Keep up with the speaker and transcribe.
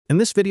In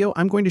this video,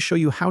 I'm going to show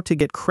you how to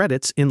get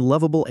credits in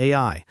Lovable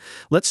AI.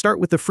 Let's start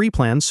with the free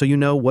plan so you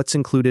know what's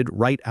included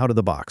right out of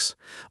the box.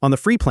 On the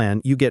free plan,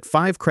 you get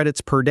 5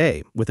 credits per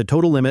day with a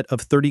total limit of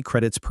 30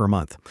 credits per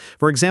month.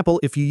 For example,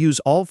 if you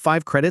use all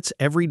 5 credits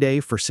every day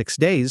for 6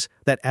 days,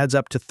 that adds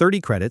up to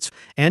 30 credits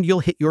and you'll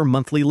hit your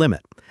monthly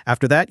limit.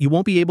 After that, you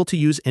won't be able to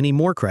use any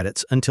more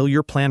credits until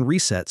your plan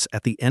resets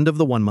at the end of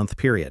the 1-month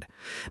period.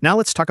 Now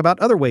let's talk about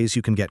other ways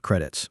you can get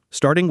credits,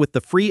 starting with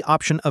the free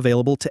option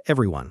available to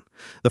everyone.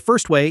 The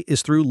first way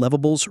is through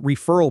Lovable's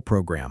Referral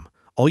program.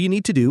 All you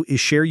need to do is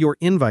share your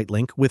invite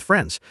link with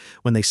friends.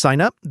 When they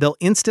sign up, they'll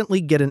instantly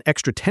get an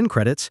extra 10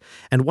 credits,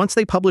 and once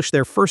they publish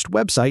their first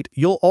website,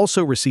 you'll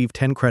also receive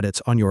 10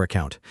 credits on your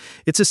account.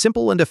 It's a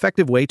simple and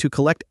effective way to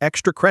collect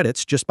extra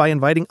credits just by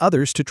inviting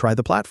others to try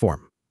the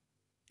platform.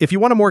 If you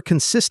want a more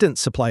consistent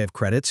supply of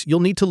credits,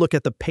 you'll need to look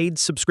at the paid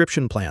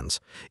subscription plans.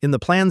 In the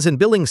Plans and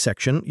Billing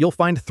section, you'll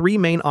find 3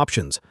 main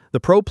options. The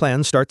Pro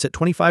plan starts at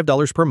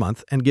 $25 per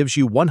month and gives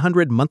you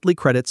 100 monthly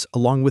credits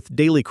along with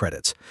daily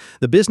credits.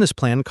 The Business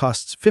plan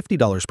costs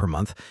 $50 per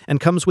month and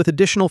comes with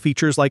additional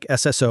features like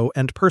SSO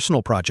and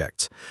personal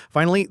projects.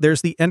 Finally,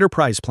 there's the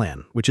Enterprise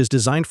plan, which is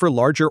designed for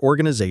larger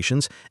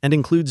organizations and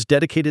includes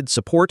dedicated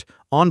support,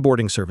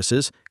 onboarding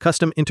services,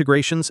 custom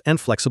integrations, and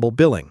flexible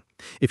billing.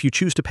 If you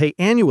choose to pay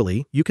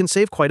annually, you can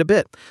save quite a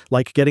bit,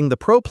 like getting the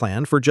Pro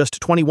plan for just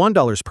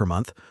 $21 per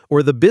month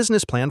or the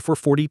Business plan for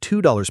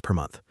 $42 per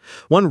month.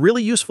 One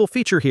really useful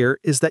feature here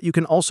is that you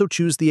can also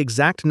choose the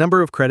exact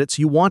number of credits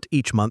you want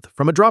each month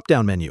from a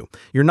drop-down menu.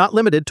 You're not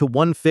limited to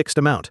one fixed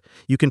amount.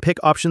 You can pick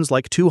options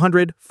like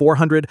 200,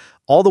 400,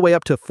 all the way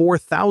up to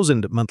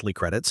 4,000 monthly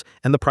credits,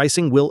 and the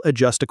pricing will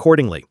adjust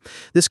accordingly.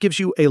 This gives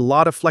you a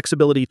lot of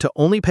flexibility to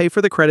only pay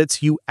for the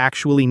credits you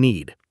actually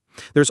need.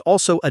 There's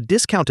also a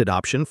discounted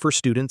option for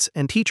students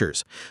and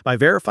teachers. By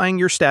verifying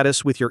your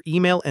status with your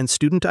email and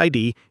student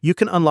ID, you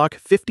can unlock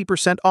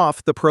 50%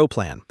 off the Pro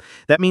plan.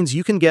 That means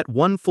you can get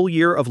 1 full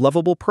year of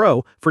Lovable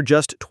Pro for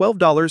just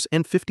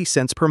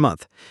 $12.50 per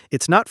month.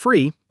 It's not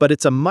free, but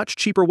it's a much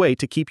cheaper way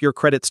to keep your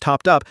credits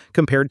topped up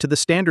compared to the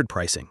standard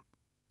pricing.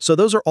 So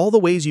those are all the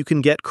ways you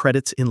can get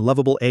credits in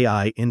Lovable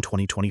AI in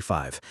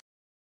 2025.